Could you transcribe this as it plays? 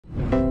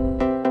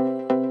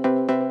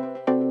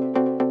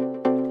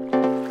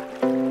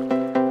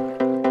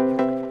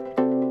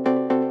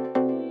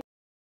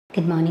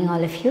Good morning,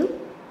 all of you.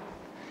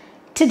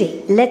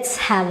 Today, let's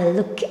have a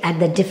look at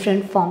the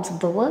different forms of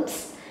the verbs.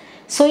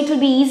 So it will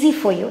be easy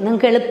for you.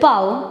 നിങ്ങൾക്ക്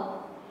എളുപ്പമാവും.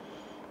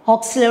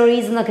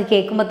 Auxiliaries എന്നൊക്കെ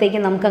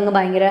കേൾക്കുമ്പോഴത്തേക്കും നമുക്കങ്ങ്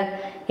ഭയങ്കര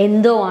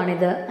എന്തോ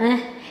ആണിത്,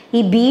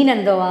 ഈ been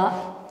എന്തുവാ,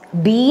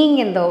 being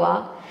എന്തുവാ,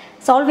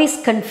 ഇറ്റ്സ് ഓൾവേസ്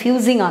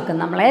കൺഫ്യൂസിങ്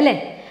ആക്കും നമ്മളെ, അല്ലേ?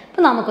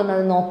 അപ്പോൾ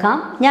നമുക്കൊന്നത് നോക്കാം.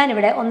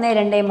 ഞാനിവിടെ 1,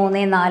 2,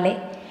 3,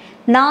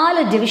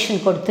 4 ഡിവിഷൻ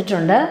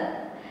കൊടുത്തിട്ടുണ്ട്.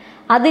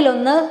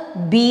 അതിലൊന്ന്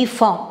B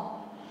form,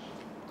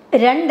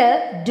 2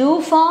 do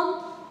form,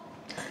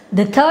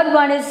 the third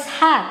one is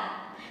have.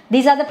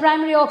 These are the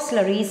primary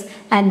auxiliaries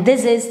and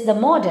this is the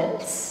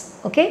modals.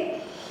 Okay?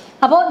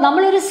 അപ്പോൾ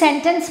നമ്മളൊരു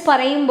സെൻറ്റൻസ്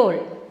പറയുമ്പോൾ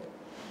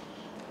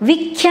we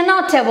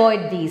cannot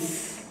avoid these.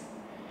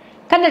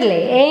 കണ്ടില്ലേ?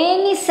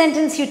 Any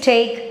sentence you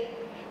take,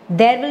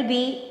 there will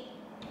be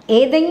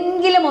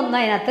ഏതെങ്കിലും ഒന്ന്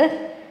അതിനകത്ത്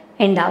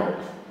ഉണ്ടാവും.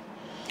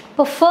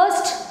 അപ്പോൾ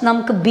first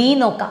നമുക്ക് ബി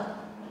നോക്കാം.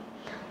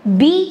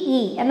 ബി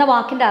ഇ എന്ന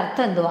വാക്കിൻ്റെ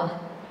അർത്ഥം എന്തുവാ?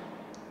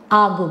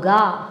 ആകുക.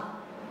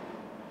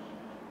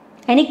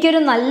 എനിക്കൊരു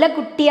നല്ല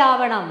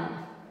കുട്ടിയാവണം.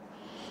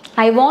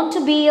 I want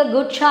to B A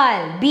good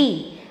child. B.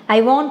 I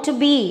want to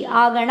B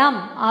ആകണം,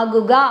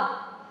 ആകുക.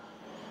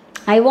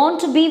 I want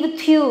to B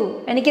with you.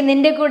 എനിക്ക്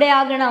നിൻ്റെ കൂടെ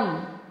ആകണം.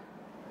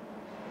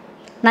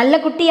 നല്ല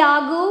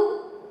കുട്ടിയാകൂ.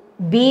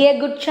 B A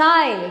good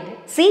child.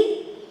 C,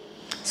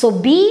 so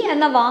B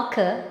എന്ന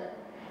വാക്ക്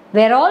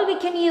where all we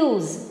can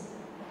use.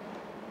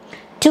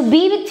 To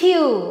be with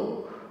you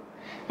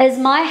is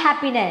my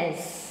happiness.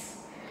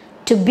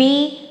 To be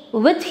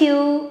with you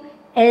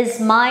is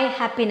my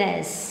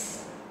happiness.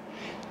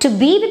 To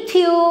be with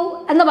you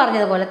എന്ന്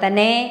പറഞ്ഞതുപോലെ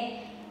തന്നെ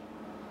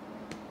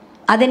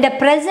അതിൻ്റെ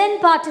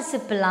പ്രസൻറ്റ്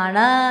പാർട്ടിസിപ്പിൾ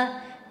ആണ്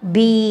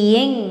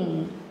being.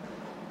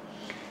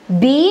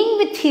 Being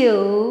with you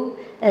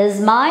is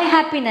my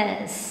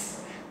happiness.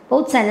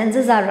 Both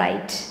sentences are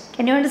right.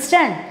 Can you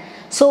understand?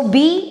 So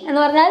be എന്ന്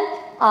പറഞ്ഞാൽ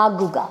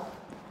ആകുക.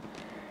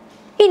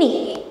 ഇനി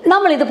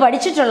നമ്മളിത്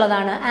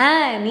പഠിച്ചിട്ടുള്ളതാണ്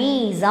am,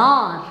 is,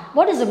 are.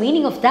 What is the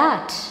meaning of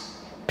that?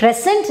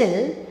 പ്രസൻറ്റിൽ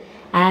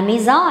am,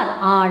 is, are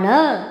ആണ്,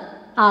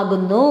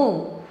 ആകുന്നു.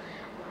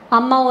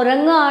 അമ്മ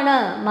ഉറങ്ങുകയാണ്,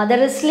 മദർ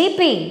ഇസ്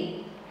സ്ലീപ്പിംഗ്.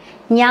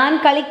 ഞാൻ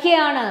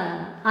കളിക്കുകയാണ്,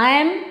 I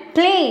am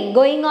playing,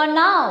 going on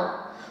now.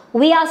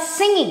 V R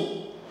singing.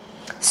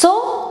 So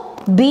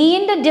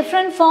ബീൻ്റെ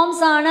different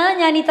forms ആണ്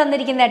ഞാൻ ഈ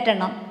തന്നിരിക്കുന്ന 8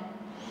 എണ്ണം.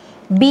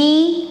 be,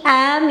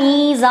 am,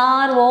 is,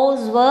 are, was,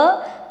 were,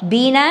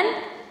 been and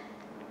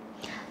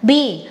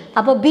being.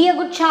 അപ്പോൾ be a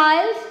good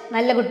child,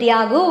 നല്ല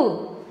കുട്ടിയാകൂ.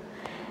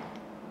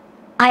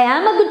 I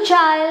am a good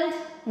child,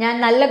 ഞാൻ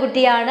നല്ല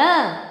കുട്ടിയാണ്.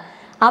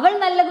 അവൾ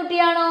നല്ല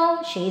കുട്ടിയാണോ?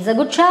 she is a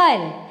good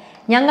child.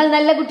 ഞങ്ങൾ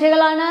നല്ല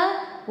കുട്ടികളാണ്.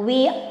 we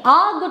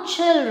are good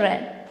children.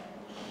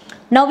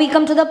 Now we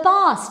come to the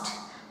past.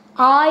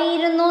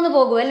 ആയിരുന്നു എന്ന്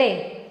പോകും, അല്ലേ?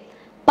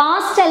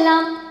 പാസ്റ്റ്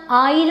എല്ലാം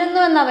ആയിരുന്നു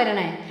എന്നാ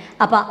വരണേ.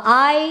 അപ്പോൾ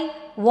I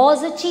was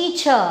a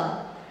teacher.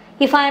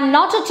 If I am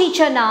not a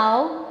teacher now,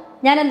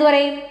 ഞാൻ എന്ത്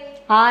പറയും?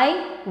 I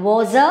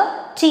was a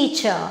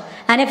teacher.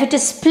 And if it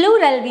is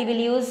plural, we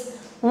will use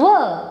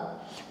were.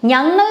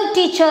 ഞങ്ങൾ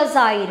ടീച്ചേഴ്സ്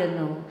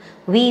ആയിരുന്നു.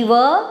 We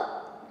were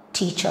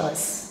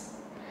teachers.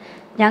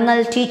 ഞങ്ങൾ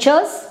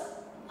ടീച്ചേഴ്സ്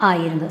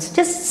ആയിരുന്നു.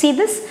 Just see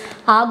this.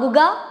 ആകുക,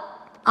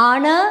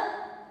 ആണ്,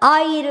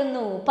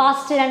 ആയിരുന്നു.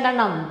 പാസ്റ്റ് 2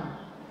 എണ്ണം.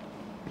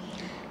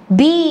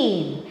 Been.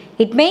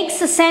 It makes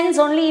a sense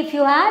only if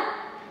you had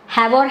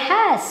have or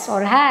has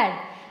or had.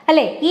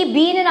 അല്ലേ? ഈ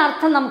ബീനിന്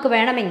അർത്ഥം നമുക്ക്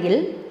വേണമെങ്കിൽ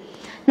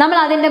നമ്മൾ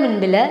അതിൻ്റെ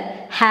മുൻപിൽ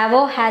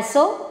ഹാവോ,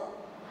 ഹാസോ,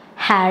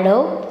 ഹാഡോ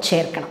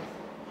ചേർക്കണം.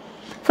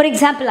 For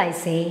example I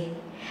say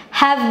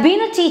have been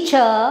A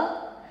teacher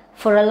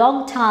four A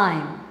long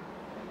time.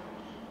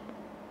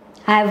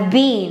 Have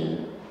been,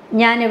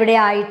 ഞാൻ ഇവിടെ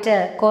ആയിട്ട്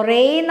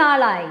കുറേ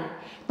നാളായി.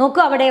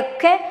 നോക്കൂ,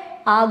 അവിടെയൊക്കെ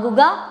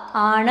ആകുക,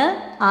 ആണ്,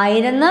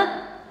 ആയിരുന്നു,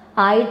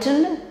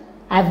 ആയിട്ടുണ്ട്.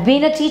 Have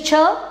been A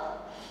teacher.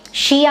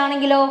 She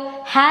ആണെങ്കിലോ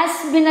has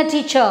been a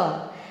teacher.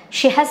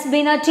 She has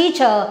been a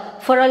teacher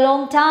for a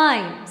long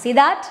time. See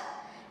that?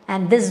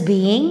 And this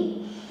being,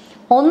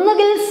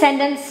 ഒന്നുകിൽ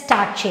സെൻറ്റൻസ്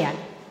സ്റ്റാർട്ട് ചെയ്യാൻ.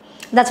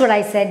 That's what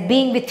I said.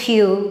 Being with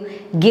you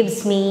gives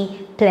me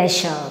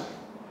pleasure.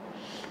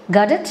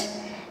 Got it?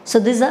 So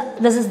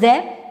this is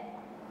there.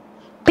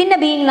 പിന്നെ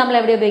being നമ്മൾ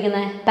എവിടെ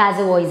ഉപയോഗിക്കുന്നത്?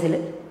 Passive വോയിസിൽ.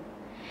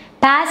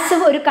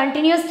 Passive ഒരു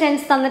continuous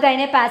tense തന്നിട്ട്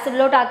അതിനെ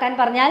പാസീവിലോട്ട് ആക്കാൻ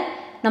പറഞ്ഞാൽ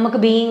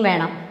നമുക്ക് being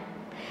വേണം.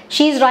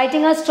 She is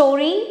writing a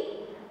story.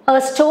 A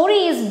story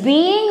is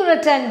being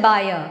written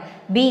by her.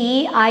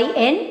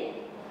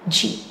 B-E-I-N-G.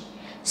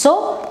 So,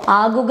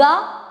 ആകുക,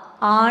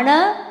 ആണ്,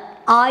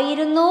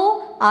 ആയിരുന്നു,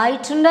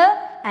 ആയിട്ടുണ്ട്.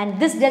 And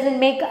this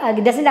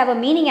doesn't have a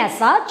meaning as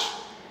such.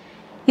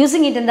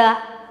 Using it in the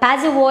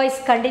passive voice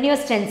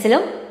continuous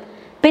tense-ilum.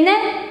 പിന്നെ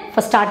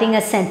for starting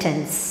a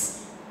sentence.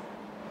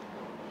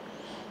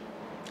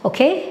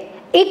 Okay?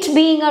 It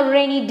being a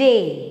rainy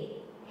day.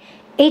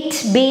 It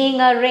being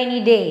a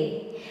rainy day.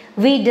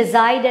 We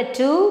decided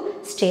to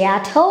stay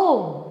at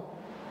home.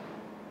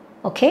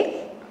 Okay?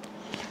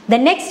 The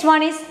next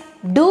one is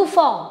do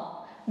form.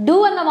 Do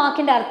എന്ന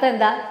വാക്കിൻ്റെ അർത്ഥം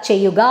എന്താ?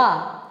 ചെയ്യുക.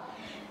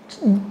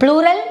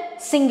 Plural,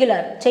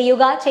 singular.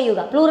 ചെയ്യുക, ചെയ്യുക.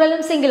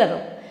 പ്ലൂറലും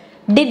സിംഗുലറും.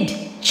 Did,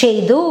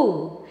 ചെയ്തു.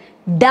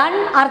 Done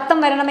അർത്ഥം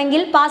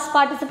വരണമെങ്കിൽ past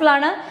participle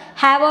ആണ്.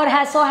 Have or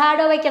has or had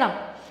വയ്ക്കണം.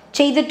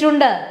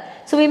 ചെയ്തിട്ടുണ്ട്.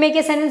 So we make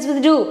a sentence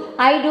with do.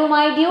 I do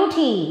my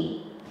duty.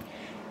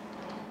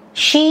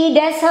 She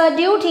does her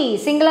duty.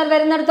 Singular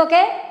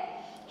വരുന്നിടത്തൊക്കെ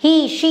he,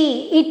 she,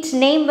 it,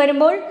 name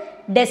വരുമ്പോൾ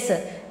does.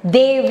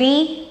 They, we,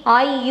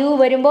 I, you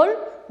വരുമ്പോൾ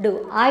do.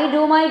 I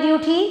do my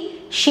duty.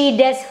 She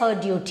does her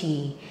duty.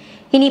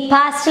 ഇനി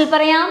പാസ്റ്റിൽ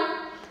പറയാം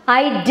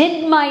I did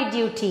my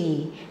duty.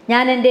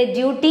 ഞാൻ എൻ്റെ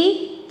duty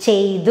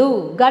ചെയ്തു.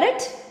 Got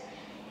it?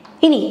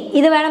 ഇനി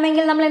ഇത്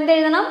വേണമെങ്കിൽ നമ്മൾ എന്ത്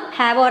എഴുതണം?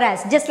 Have or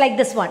has. Just like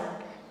this one.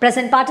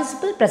 Present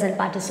participle, present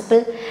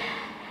participle.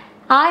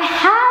 I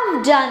have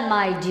done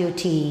my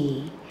duty.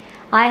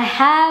 I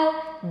have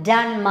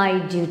done my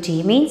duty.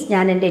 Means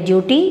ഞാൻ എൻ്റെ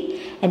ഡ്യൂട്ടി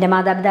എൻ്റെ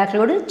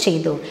മാതാപിതാക്കളോട്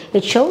ചെയ്തു.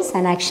 It shows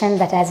an action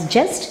that has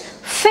just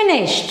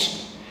finished.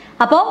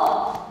 അപ്പോൾ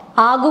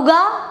ആകുക,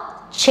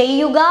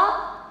 ചെയ്യുക,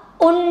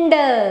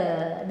 ഉണ്ട്.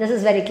 This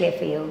is very clear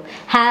for you.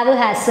 Have,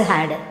 has,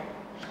 had.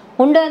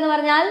 ഉണ്ട് എന്ന്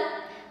പറഞ്ഞാൽ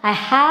I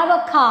have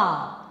a car.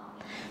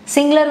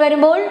 Singular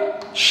വരുമ്പോൾ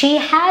she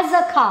has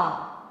a car.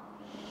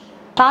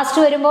 Past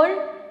വരുമ്പോൾ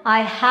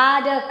I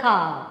had a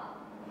car.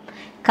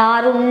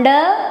 കാറുണ്ട്,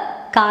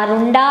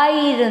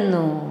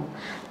 കാറുണ്ടായിരുന്നു.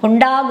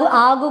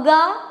 ആകുക,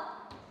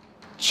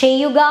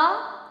 ചെയ്യുക,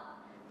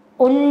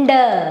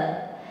 ഉണ്ട്.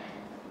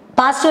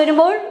 പാസ്റ്റ്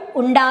വരുമ്പോൾ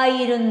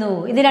ഉണ്ടായിരുന്നു.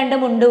 ഇത്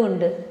രണ്ടും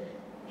ഉണ്ട്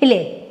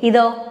ഇല്ലേ?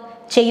 ഇതോ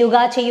ചെയ്യുക,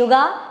 ചെയ്യുക,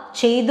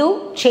 ചെയ്തു,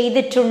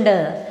 ചെയ്തിട്ടുണ്ട്.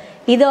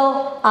 ഇതോ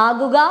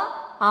ആകുക,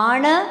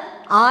 ആണ്,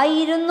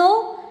 ആയിരുന്നു,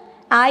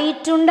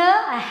 ആയിട്ടുണ്ട്.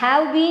 I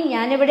have been.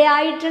 ഞാനിവിടെ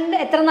ആയിട്ടുണ്ട്.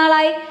 എത്ര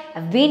നാളായി?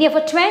 I've been here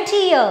for 20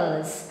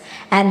 years.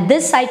 And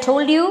this I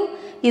told you,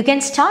 you can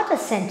start a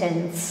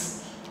sentence.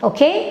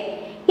 Okay?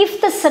 If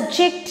the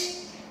subject,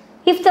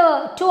 if the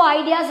two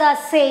ideas are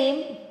same,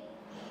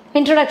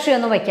 introduction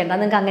ഒന്നും വയ്ക്കണ്ട.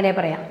 നിങ്ങൾക്ക് അങ്ങനെ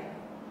പറയാം.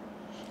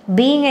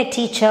 Being a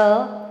teacher,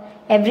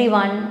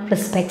 everyone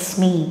respects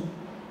me.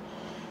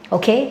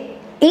 Okay?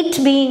 It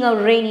being a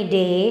rainy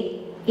day,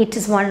 it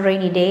is one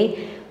rainy day,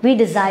 we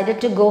decided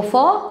to go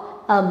for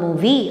a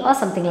movie or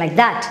something like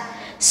that.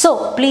 So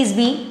please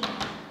be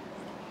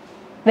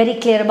very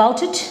clear about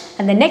it.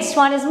 And the next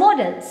one is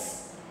modals.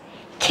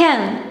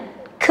 Can,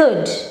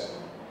 could,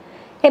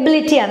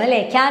 ability anale.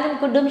 Canum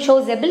couldum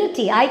shows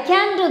ability. I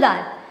can do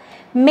that.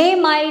 May,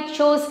 might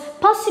shows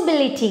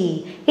possibility.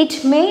 It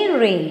may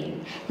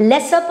rain.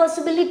 Lesser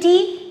possibility,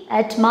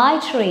 it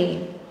might rain.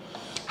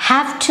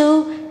 Have to,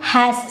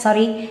 has,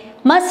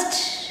 must,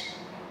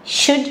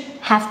 should,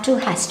 have to,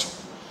 has to.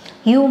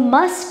 You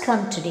must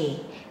come today.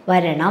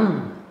 Varanam.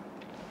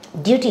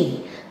 Duty.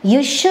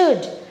 You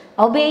should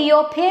obey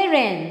your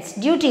parents.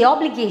 Duty,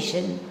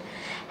 obligation.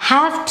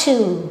 Have to.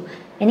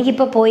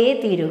 എനിക്കിപ്പോൾ പോയേ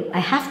തീരൂ.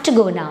 I have to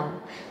go now.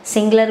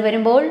 Singular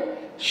വരുമ്പോൾ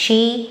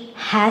she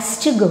has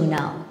to go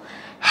now.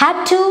 Had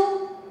to,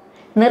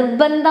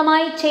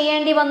 നിർബന്ധമായി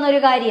ചെയ്യേണ്ടി വന്നൊരു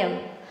കാര്യം.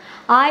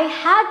 I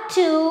had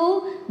to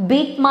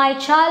beat my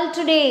child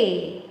today.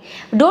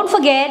 Don't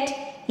forget,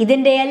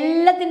 ഇതിൻ്റെ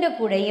എല്ലാത്തിൻ്റെ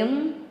കൂടെയും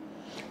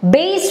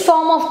base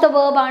form of the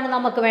verb ആണ്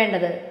നമുക്ക്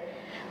വേണ്ടത്.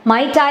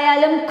 മൈറ്റ്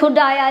ആയാലും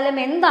കുഡ് ആയാലും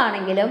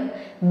എന്താണെങ്കിലും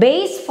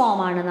ബേസ് ഫോം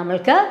ആണ്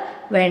നമ്മൾക്ക്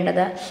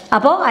വേണ്ടത്.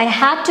 അപ്പോൾ I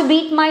had to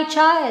beat my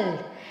child.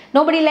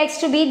 Nobody likes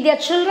to beat their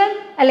children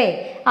അല്ലേ?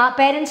 ആ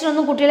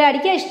പേരൻസിനൊന്നും കുട്ടികളെ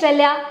അടിക്കാൻ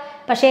ഇഷ്ടമല്ല,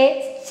 പക്ഷേ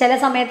ചില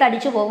സമയത്ത്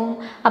അടിച്ചു പോകും.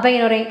 അപ്പോൾ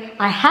ഇങ്ങനെ പറയും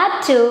I had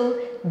to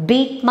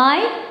beat my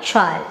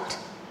child.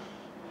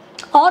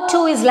 Ought to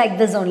is like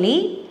this only.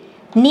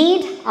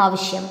 Need,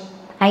 ആവശ്യം.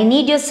 I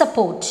need your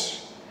support.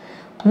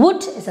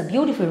 Would is a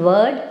beautiful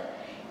word.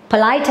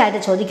 Polite ആയിട്ട്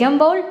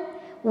ചോദിക്കുമ്പോൾ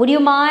would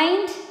you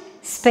mind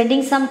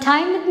spending some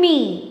time with me?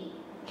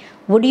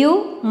 Would you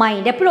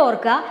mind? എപ്പോഴും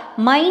ഓർക്കുക,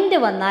 mind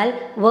വന്നാൽ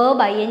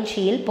verb ing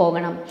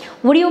പോകണം.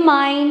 Would you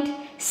mind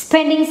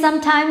spending some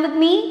time with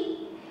me?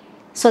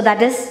 So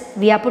that is,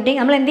 we are putting,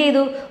 നമ്മൾ എന്ത്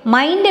ചെയ്തു?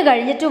 Mind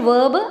കഴിഞ്ഞിട്ട്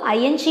വേർബ്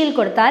ing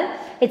കൊടുത്താൽ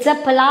it's a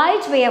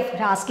polite way of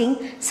asking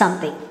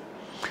something.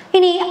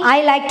 ഇനി I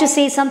like to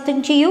say something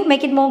to you,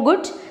 make it more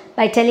good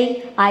by telling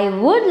I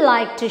would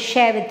like to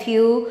share with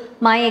you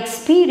my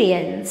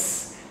experience.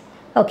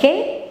 Okay?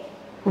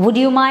 Would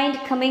you mind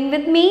coming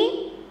with me?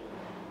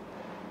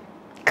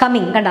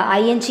 Coming, കണ്ട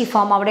ing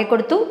form അവിടെ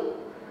കൊടുത്തു.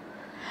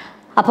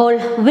 അപ്പോൾ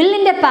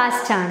വില്ലിൻ്റെ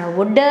past ആണ്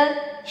would,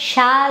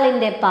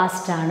 ഷാലിൻ്റെ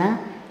past ആണ്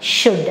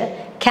should,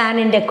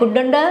 ക്യാനിൻ്റെ could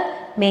ഉണ്ട്,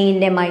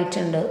 മെയിൻ്റെ might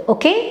ഉണ്ട്.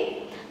 Okay?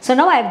 So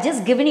now I have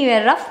just given you a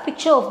rough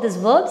picture of these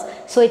verbs,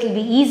 so it will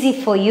be easy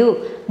for you.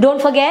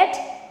 Don't forget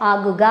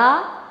ആകുക,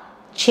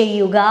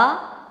 ചെയ്യുക,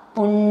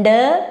 ഉണ്ട്,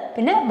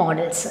 പിന്നെ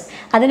മോഡൽസ്.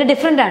 അതിന്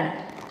ഡിഫറെൻ്റ് ആണ്.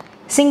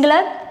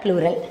 Singular,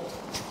 plural.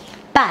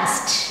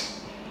 പാസ്റ്റ്,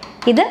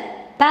 ഇത്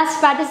past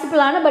participle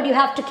ആണ്, but you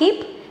have to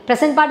keep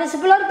present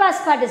participle or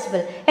past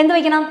participle. എന്ത്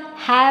വയ്ക്കണം?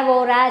 ഹാവ്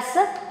ഓർ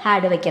ആസ്,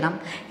 ഹാഡ് വയ്ക്കണം.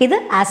 ഇത്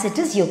as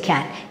it is you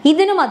can.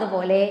 ഇതിനും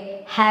അതുപോലെ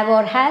ഹാവ്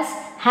ഓർ ഹാസ്,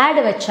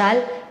 ഹാഡ് വെച്ചാൽ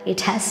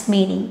it has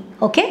meaning.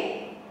 Okay?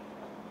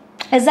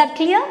 Is that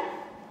clear?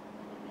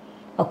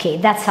 Okay,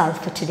 that's all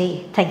for today.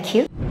 Thank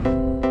you.